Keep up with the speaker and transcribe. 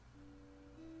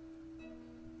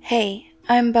Hey,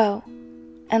 I'm Bo,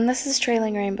 and this is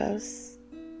Trailing Rainbows.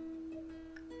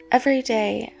 Every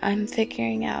day, I'm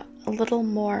figuring out a little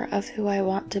more of who I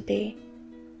want to be,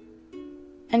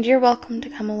 and you're welcome to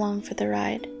come along for the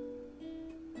ride.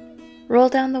 Roll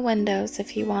down the windows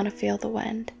if you want to feel the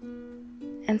wind,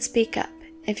 and speak up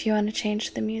if you want to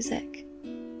change the music.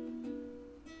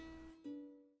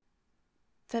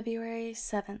 February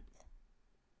 7th.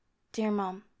 Dear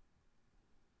Mom,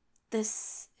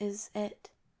 this is it.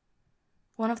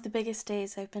 One of the biggest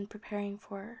days I've been preparing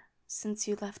for since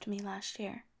you left me last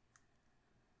year.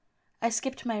 I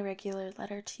skipped my regular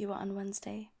letter to you on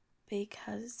Wednesday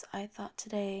because I thought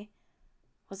today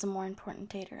was a more important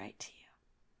day to write to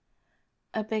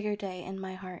you. A bigger day in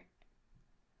my heart.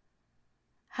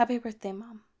 Happy birthday,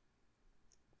 Mom.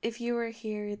 If you were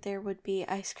here, there would be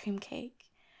ice cream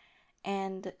cake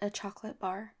and a chocolate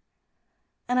bar,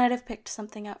 and I'd have picked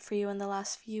something up for you in the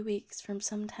last few weeks from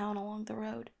some town along the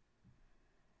road.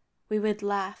 We would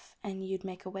laugh and you'd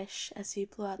make a wish as you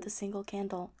blew out the single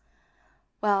candle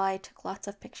while I took lots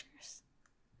of pictures.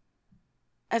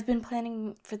 I've been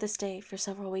planning for this day for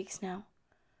several weeks now,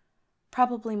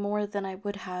 probably more than I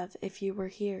would have if you were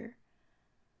here.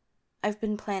 I've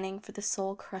been planning for the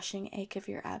soul-crushing ache of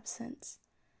your absence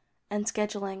and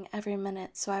scheduling every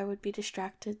minute so I would be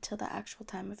distracted till the actual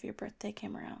time of your birthday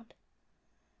came around.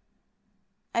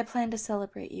 I planned to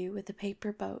celebrate you with a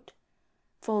paper boat,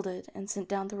 folded and sent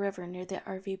down the river near the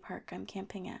RV park I'm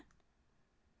camping at.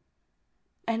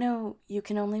 I know you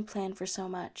can only plan for so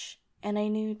much, and I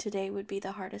knew today would be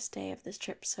the hardest day of this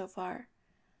trip so far.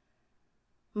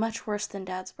 Much worse than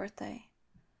Dad's birthday.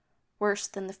 Worse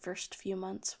than the first few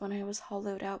months when I was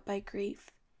hollowed out by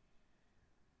grief.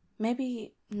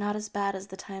 Maybe not as bad as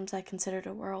the times I considered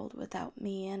a world without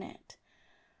me in it,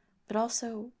 but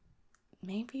also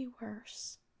maybe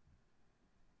worse.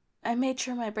 I made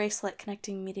sure my bracelet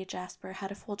connecting me to Jasper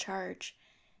had a full charge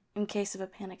in case of a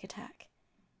panic attack,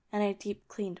 and I deep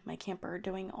cleaned my camper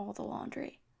doing all the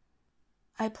laundry.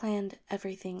 I planned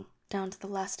everything down to the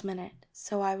last minute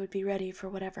so I would be ready for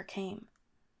whatever came.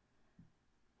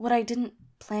 What I didn't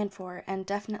plan for and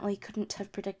definitely couldn't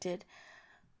have predicted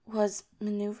was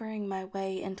maneuvering my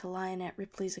way into line at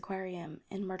Ripley's Aquarium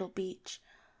in Myrtle Beach,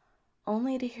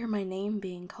 only to hear my name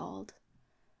being called.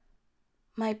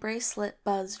 My bracelet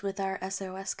buzzed with our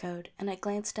SOS code, and I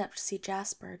glanced up to see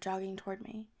Jasper jogging toward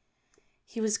me.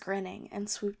 He was grinning and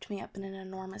swooped me up in an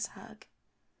enormous hug.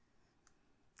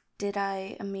 Did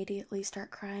I immediately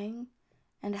start crying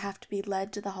and have to be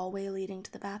led to the hallway leading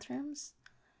to the bathrooms?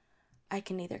 I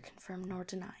can neither confirm nor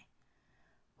deny.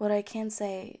 What I can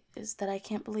say is that I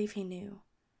can't believe he knew,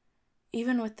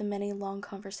 even with the many long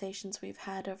conversations we've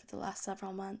had over the last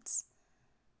several months,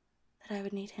 that I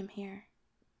would need him here.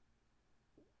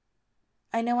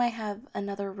 I know I have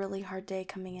another really hard day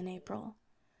coming in April,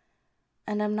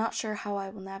 and I'm not sure how I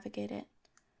will navigate it,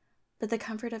 but the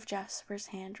comfort of Jasper's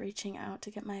hand reaching out to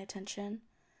get my attention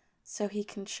so he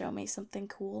can show me something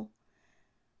cool,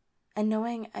 and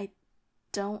knowing I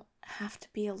don't have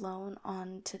to be alone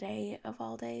on today of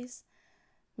all days,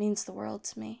 means the world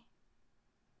to me.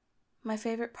 My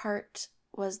favorite part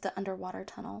was the underwater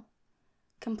tunnel,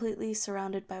 completely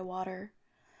surrounded by water,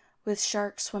 with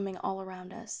sharks swimming all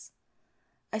around us.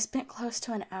 I spent close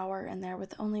to an hour in there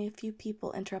with only a few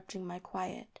people interrupting my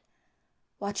quiet,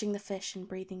 watching the fish and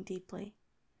breathing deeply.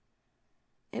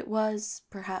 It was,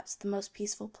 perhaps, the most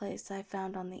peaceful place I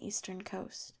found on the eastern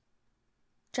coast.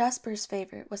 Jasper's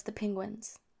favorite was the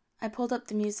penguins. I pulled up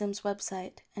the museum's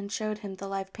website and showed him the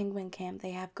live penguin cam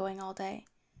they have going all day,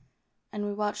 and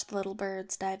we watched the little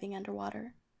birds diving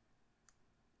underwater.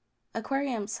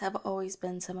 Aquariums have always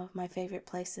been some of my favorite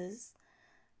places,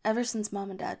 ever since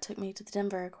Mom and Dad took me to the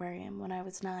Denver Aquarium when I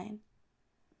was 9.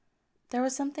 There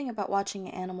was something about watching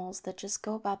animals that just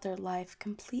go about their life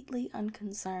completely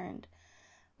unconcerned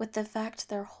with the fact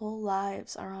their whole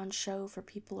lives are on show for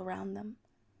people around them.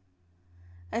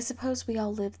 I suppose we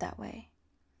all live that way.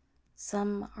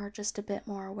 Some are just a bit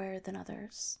more aware than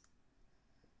others.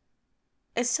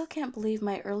 I still can't believe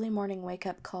my early morning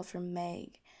wake-up call from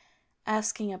Meg,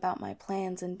 asking about my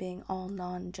plans and being all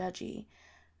non-judgy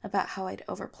about how I'd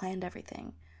overplanned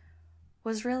everything,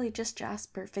 was really just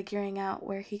Jasper figuring out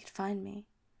where he could find me.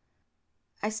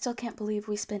 I still can't believe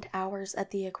we spent hours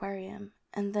at the aquarium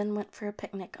and then went for a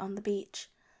picnic on the beach,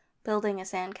 building a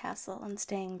sandcastle and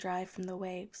staying dry from the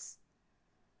waves.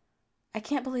 I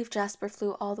can't believe Jasper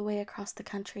flew all the way across the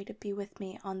country to be with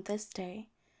me on this day,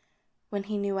 when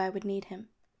he knew I would need him.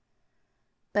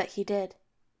 But he did.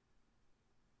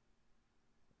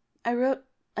 I wrote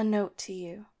a note to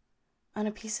you on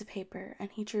a piece of paper, and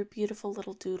he drew beautiful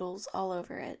little doodles all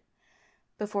over it,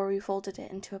 before we folded it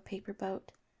into a paper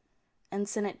boat and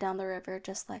sent it down the river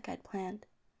just like I'd planned.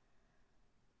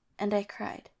 And I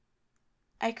cried.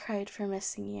 I cried for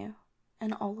missing you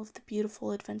and all of the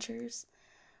beautiful adventures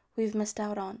we've missed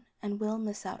out on and will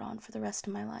miss out on for the rest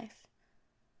of my life.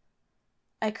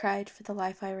 I cried for the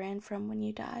life I ran from when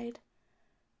you died,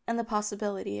 and the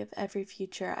possibility of every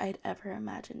future I'd ever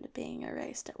imagined being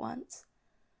erased at once.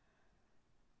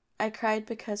 I cried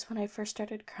because when I first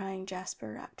started crying,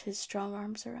 Jasper wrapped his strong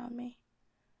arms around me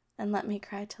and let me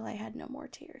cry till I had no more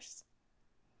tears.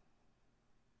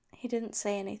 He didn't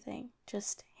say anything,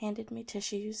 just handed me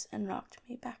tissues and rocked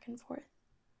me back and forth.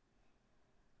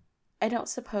 I don't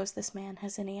suppose this man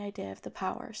has any idea of the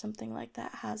power something like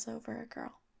that has over a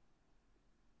girl.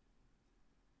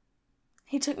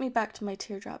 He took me back to my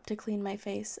teardrop to clean my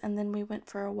face, and then we went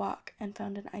for a walk and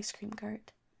found an ice cream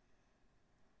cart.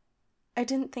 I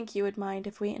didn't think you would mind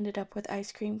if we ended up with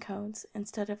ice cream cones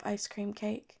instead of ice cream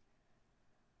cake.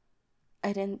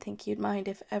 I didn't think you'd mind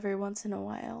if every once in a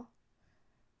while,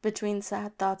 between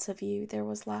sad thoughts of you, there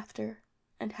was laughter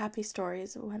and happy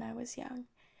stories of when I was young,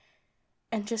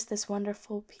 and just this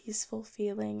wonderful, peaceful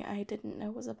feeling I didn't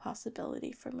know was a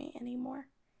possibility for me anymore.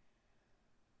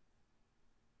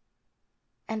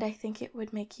 And I think it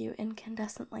would make you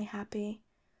incandescently happy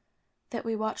that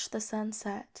we watched the sun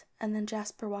set, and then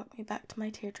Jasper walked me back to my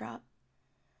teardrop.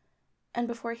 And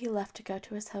before he left to go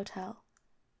to his hotel,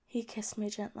 he kissed me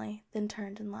gently, then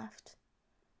turned and left.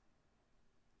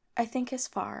 I think as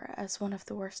far as one of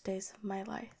the worst days of my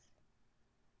life,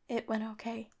 it went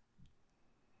okay.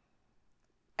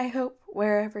 I hope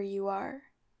wherever you are,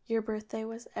 your birthday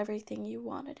was everything you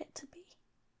wanted it to be.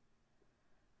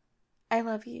 I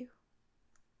love you.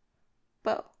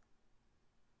 Bo.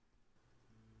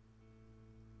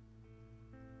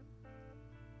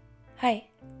 Hi,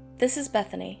 this is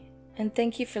Bethany, and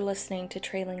thank you for listening to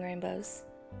Trailing Rainbows.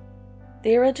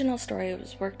 The original story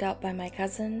was worked out by my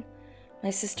cousin,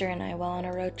 my sister, and I while on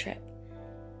a road trip,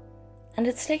 and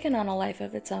it's taken on a life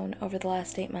of its own over the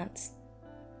last 8 months.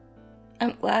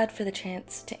 I'm glad for the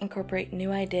chance to incorporate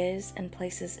new ideas and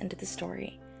places into the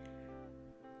story.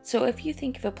 So if you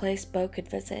think of a place Bo could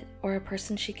visit or a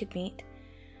person she could meet,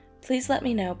 please let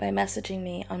me know by messaging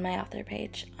me on my author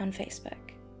page on Facebook.